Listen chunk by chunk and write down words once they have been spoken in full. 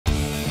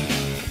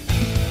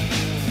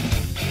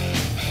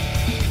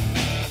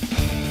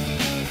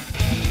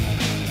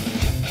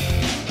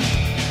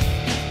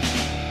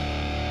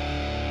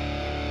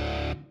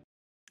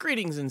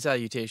Greetings and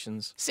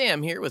salutations.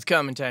 Sam here with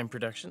Common Time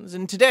Productions,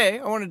 and today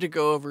I wanted to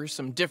go over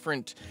some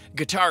different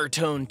guitar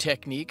tone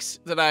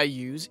techniques that I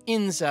use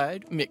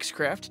inside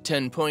Mixcraft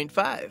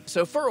 10.5.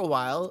 So for a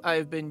while,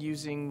 I've been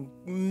using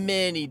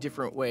many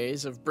different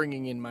ways of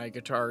bringing in my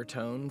guitar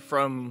tone,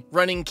 from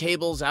running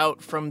cables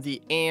out from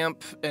the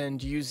amp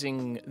and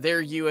using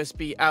their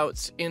USB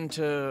outs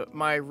into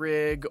my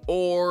rig,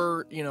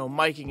 or,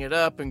 miking it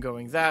up and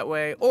going that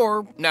way,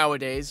 or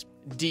nowadays,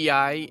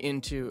 DI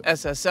into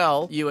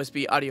SSL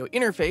USB audio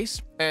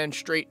interface and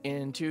straight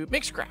into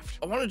Mixcraft.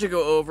 I wanted to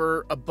go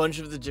over a bunch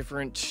of the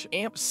different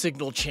amp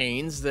signal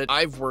chains that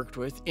I've worked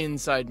with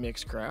inside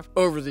Mixcraft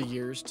over the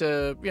years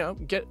to,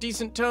 get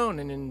decent tone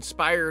and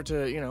inspire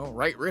to,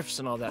 write riffs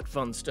and all that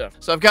fun stuff.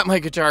 So I've got my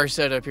guitar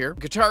set up here.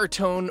 Guitar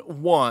tone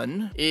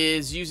 1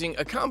 is using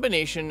a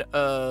combination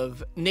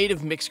of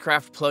native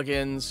Mixcraft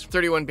plugins,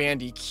 31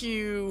 band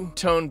EQ,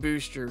 tone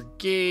booster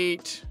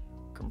gate,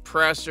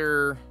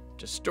 compressor,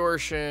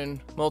 distortion,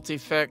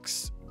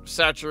 multi-effects,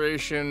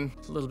 saturation,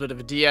 a little bit of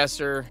a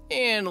de-esser,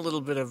 and a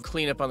little bit of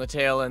cleanup on the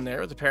tail end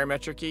there with the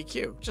parametric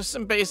EQ. Just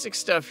some basic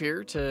stuff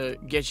here to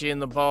get you in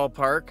the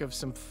ballpark of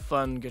some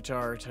fun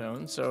guitar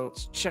tone. So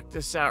let's check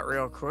this out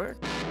real quick.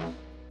 And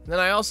then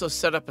I also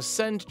set up a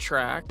send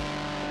track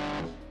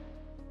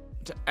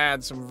to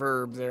add some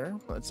verb there.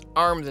 Let's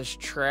arm this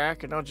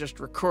track and I'll just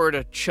record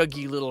a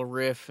chuggy little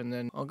riff and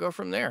then I'll go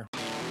from there.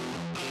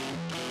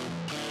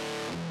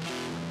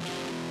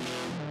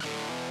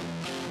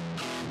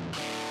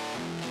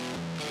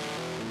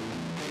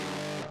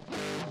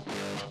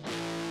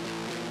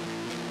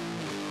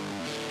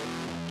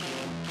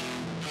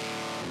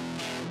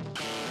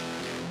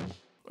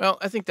 Well,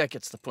 I think that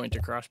gets the point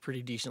across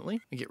pretty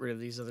decently. We get rid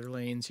of these other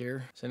lanes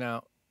here. So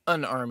now,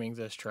 unarming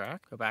this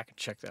track. Go back and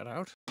check that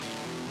out.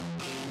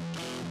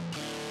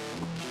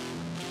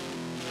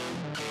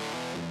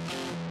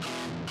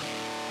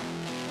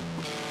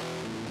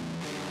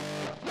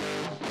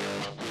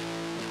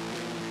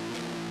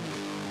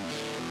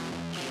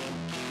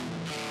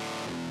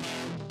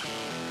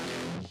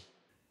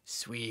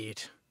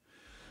 Sweet.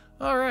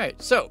 All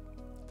right, so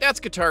that's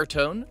guitar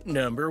tone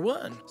number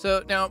 1.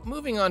 So now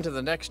moving on to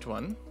the next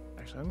one.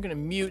 Actually, I'm going to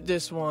mute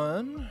this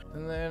one,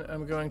 and then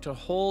I'm going to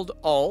hold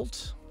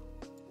Alt,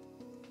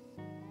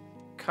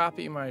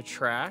 copy my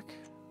track.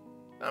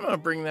 I'm going to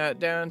bring that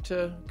down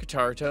to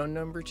guitar tone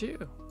number 2.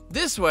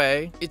 This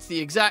way, it's the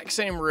exact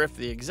same riff,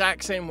 the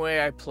exact same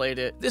way I played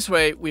it. This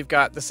way, we've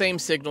got the same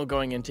signal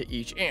going into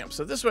each amp.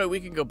 So this way, we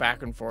can go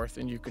back and forth,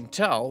 and you can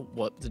tell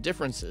what the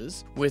difference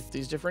is with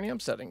these different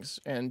amp settings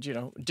and,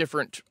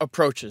 different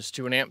approaches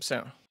to an amp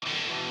sound.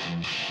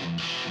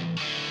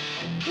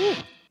 Woo,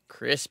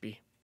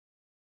 crispy.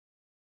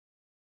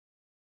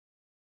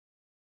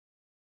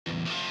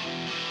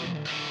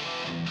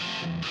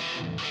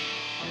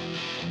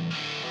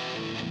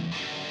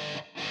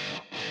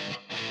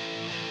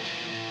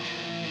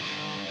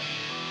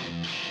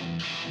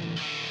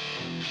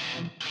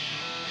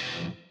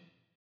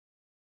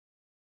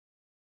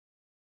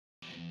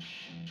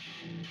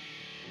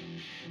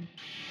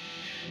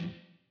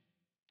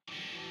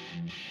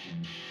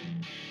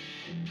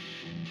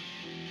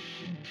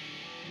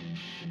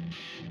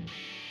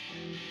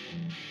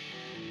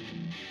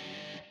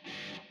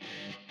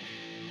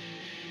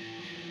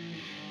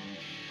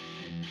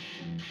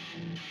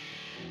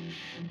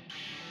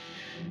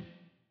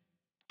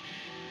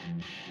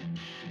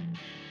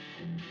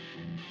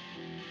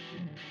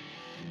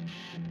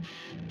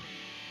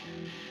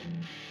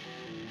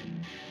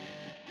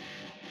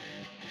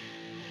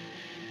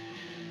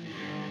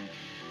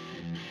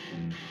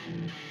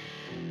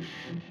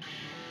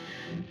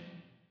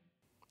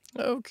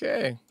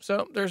 Okay,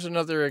 so there's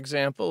another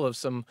example of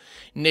some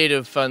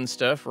native fun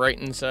stuff right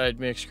inside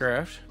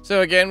Mixcraft.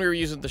 So again, we were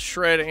using the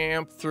shred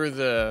amp through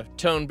the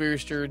tone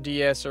booster,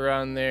 de-esser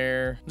on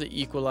there, the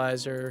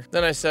equalizer.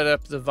 Then I set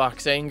up the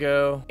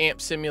Voxango,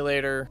 amp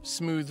simulator,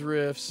 smooth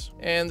riffs,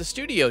 and the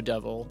Studio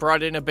Devil.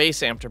 Brought in a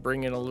bass amp to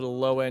bring in a little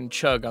low-end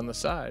chug on the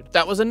side.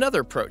 That was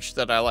another approach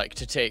that I like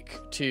to take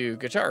to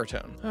guitar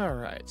tone. All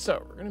right,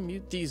 so we're gonna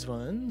mute these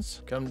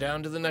ones. Come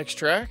down to the next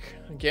track.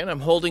 Again,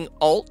 I'm holding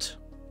Alt,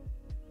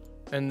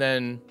 and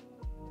then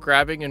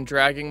grabbing and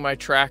dragging my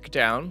track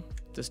down.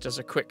 This does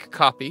a quick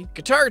copy.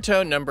 Guitar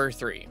tone number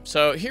 3.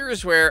 So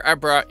here's where I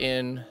brought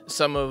in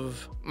some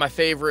of my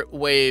favorite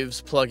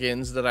Waves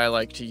plugins that I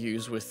like to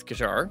use with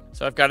guitar.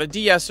 So I've got a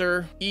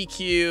de-esser,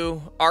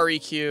 EQ,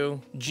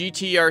 REQ,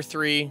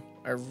 GTR3.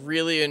 I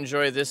really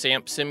enjoy this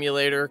amp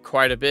simulator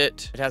quite a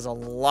bit. It has a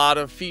lot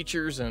of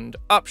features and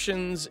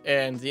options,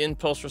 and the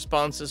impulse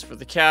responses for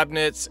the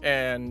cabinets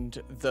and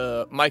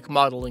the mic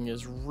modeling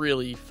is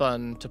really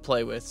fun to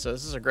play with. So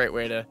this is a great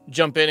way to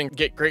jump in and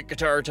get great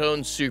guitar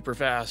tones super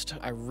fast.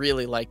 I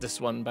really like this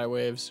one by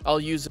Waves. I'll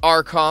use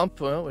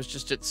RComp, well, it's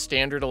just its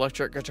standard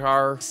electric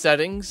guitar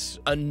settings,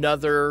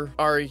 another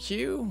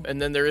REQ,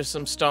 and then there is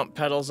some stomp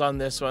pedals on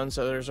this one.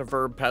 So there's a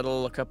verb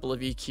pedal, a couple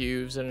of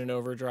EQs, and an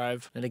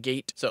overdrive, and a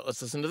gate. So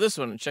let's listen to this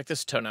one and check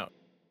this tone out.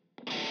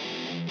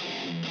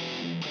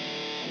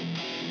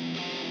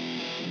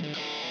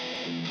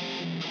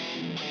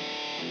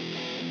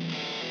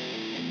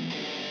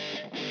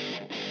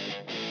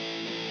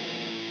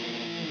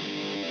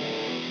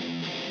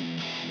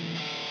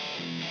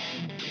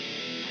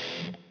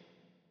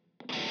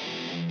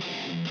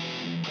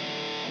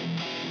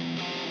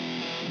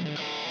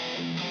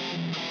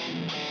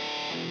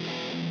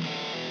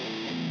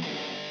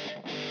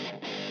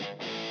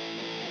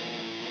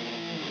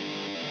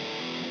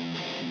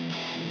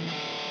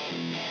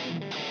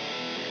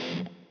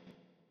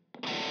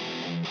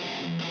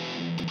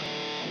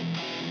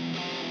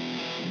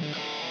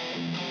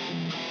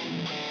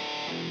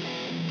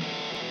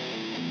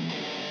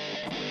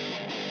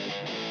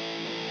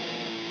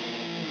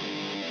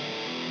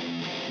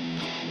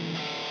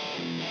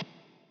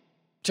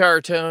 guitar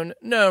tone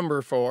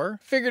number 4.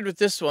 Figured with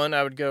this one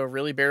I would go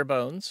really bare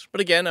bones. But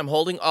again, I'm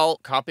holding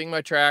Alt, copying my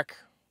track,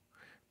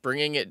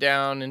 bringing it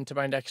down into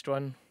my next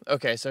one.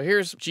 Okay, so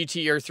here's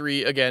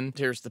GTR3 again.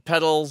 Here's the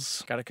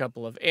pedals. Got a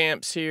couple of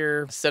amps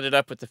here. Set it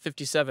up with the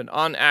 57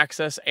 on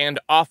axis and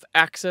off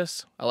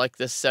axis. I like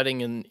this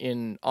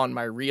setting on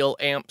my real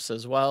amps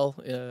as well.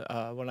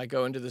 When I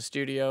go into the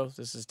studio,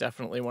 this is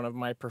definitely one of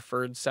my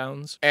preferred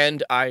sounds.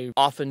 And I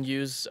often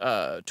use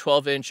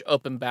 12-inch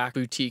open back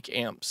boutique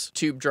amps,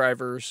 tube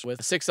drivers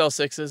with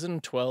 6L6s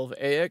and 12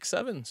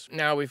 AX7s.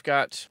 Now we've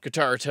got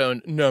guitar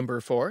tone number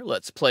 4.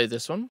 Let's play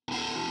this one.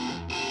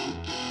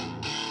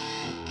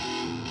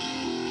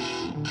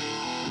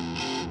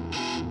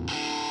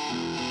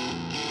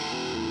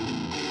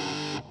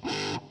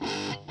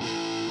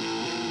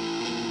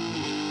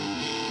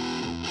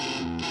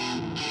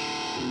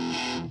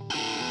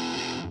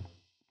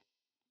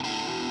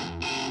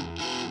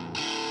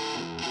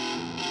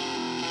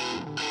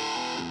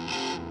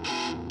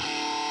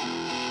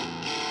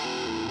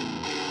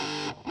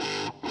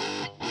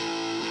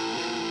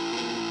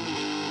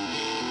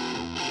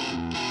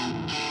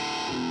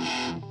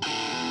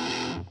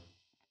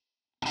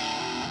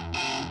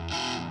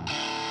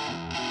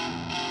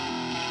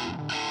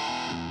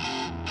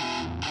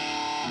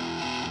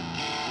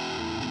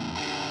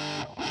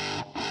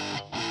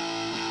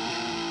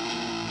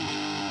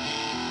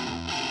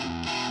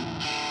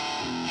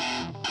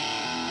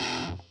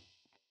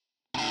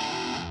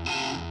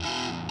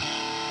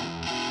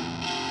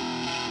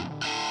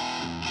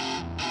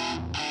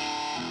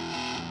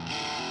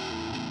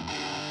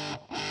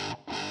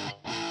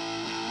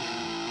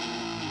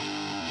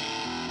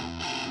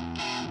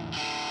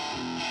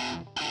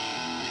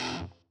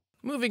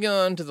 Moving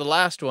on to the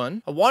last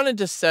one, I wanted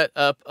to set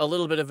up a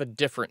little bit of a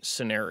different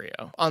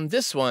scenario. On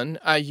this one,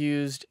 I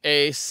used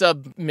a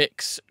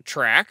sub-mix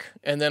track,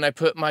 and then I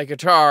put my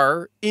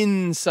guitar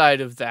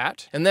inside of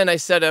that, and then I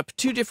set up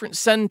 2 different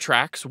send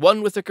tracks,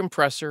 one with a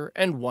compressor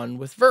and one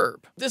with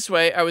verb. This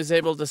way, I was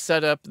able to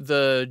set up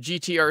the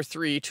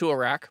GTR3 tool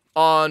rack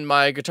on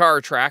my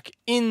guitar track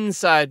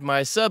inside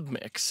my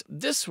submix.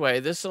 This way,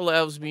 this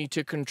allows me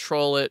to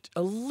control it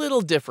a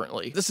little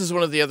differently. This is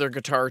one of the other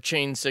guitar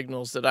chain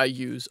signals that I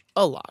use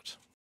a lot.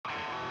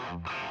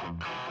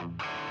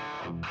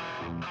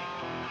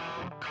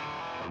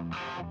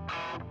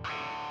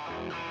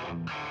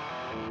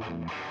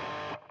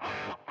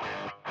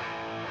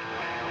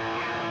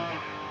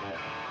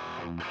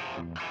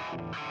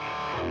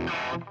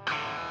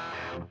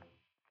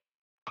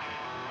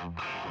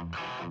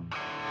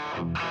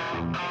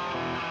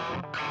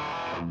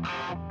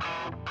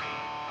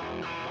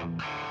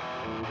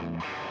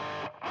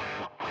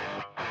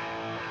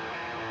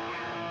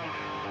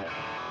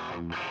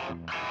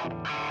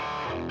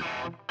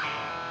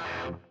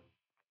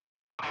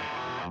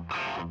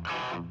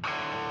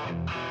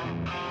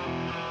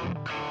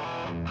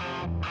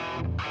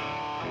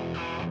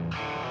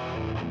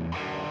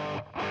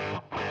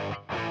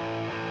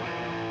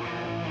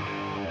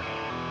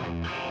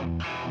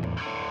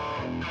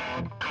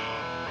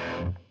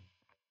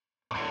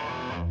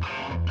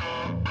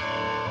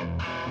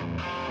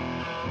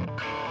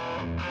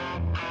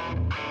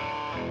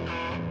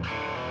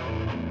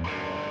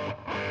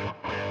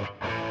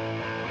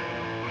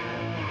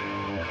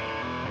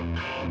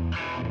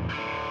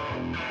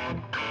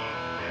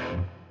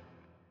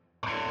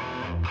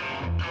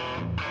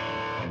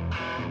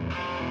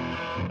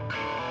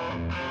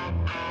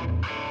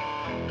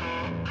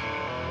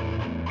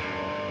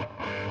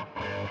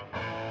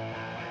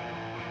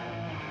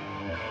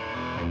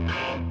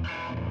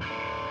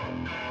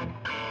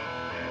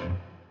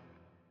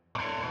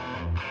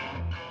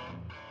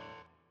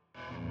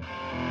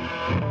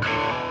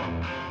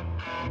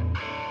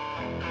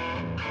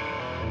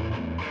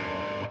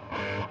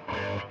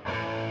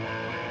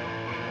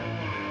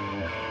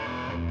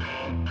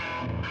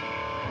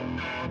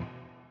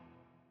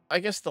 I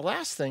guess the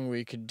last thing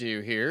we could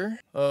do here,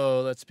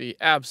 let's be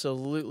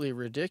absolutely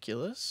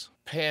ridiculous.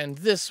 Pan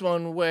this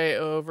one way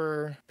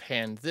over,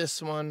 pan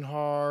this one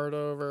hard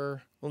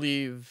over,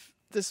 leave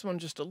this one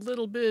just a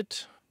little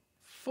bit,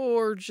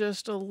 for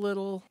just a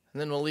little, and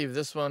then we'll leave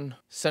this one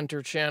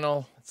center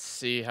channel. Let's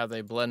see how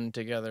they blend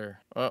together.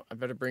 Oh, I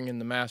better bring in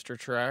the master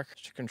track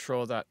to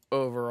control that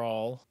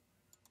overall.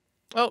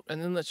 Oh,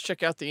 and then let's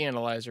check out the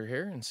analyzer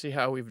here and see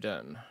how we've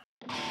done.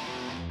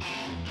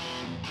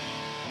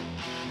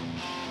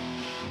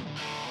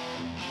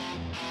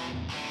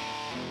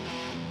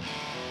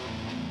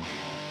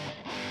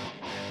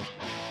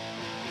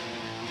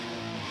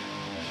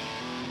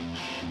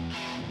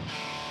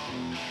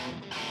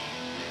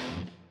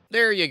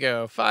 There you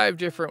go, 5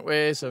 different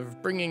ways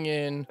of bringing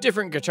in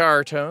different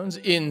guitar tones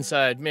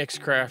inside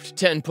Mixcraft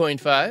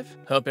 10.5.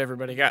 Hope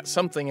everybody got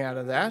something out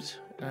of that.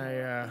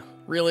 I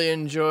Really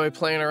enjoy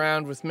playing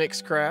around with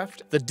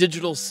Mixcraft, the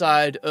digital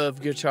side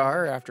of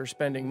guitar after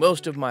spending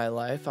most of my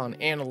life on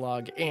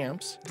analog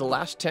amps. The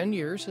last 10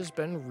 years has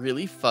been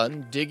really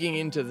fun digging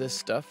into this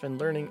stuff and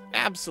learning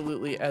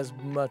absolutely as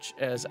much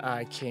as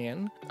I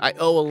can. I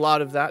owe a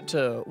lot of that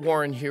to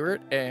Warren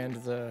Hewitt and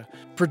the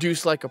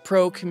Produce Like a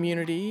Pro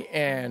community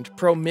and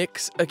Pro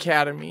Mix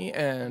Academy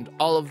and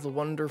all of the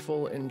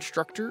wonderful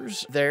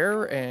instructors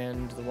there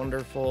and the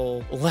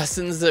wonderful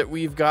lessons that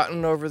we've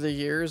gotten over the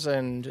years,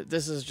 and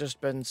this has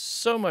just been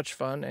so much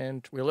fun,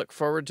 and we look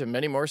forward to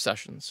many more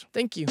sessions.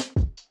 Thank you.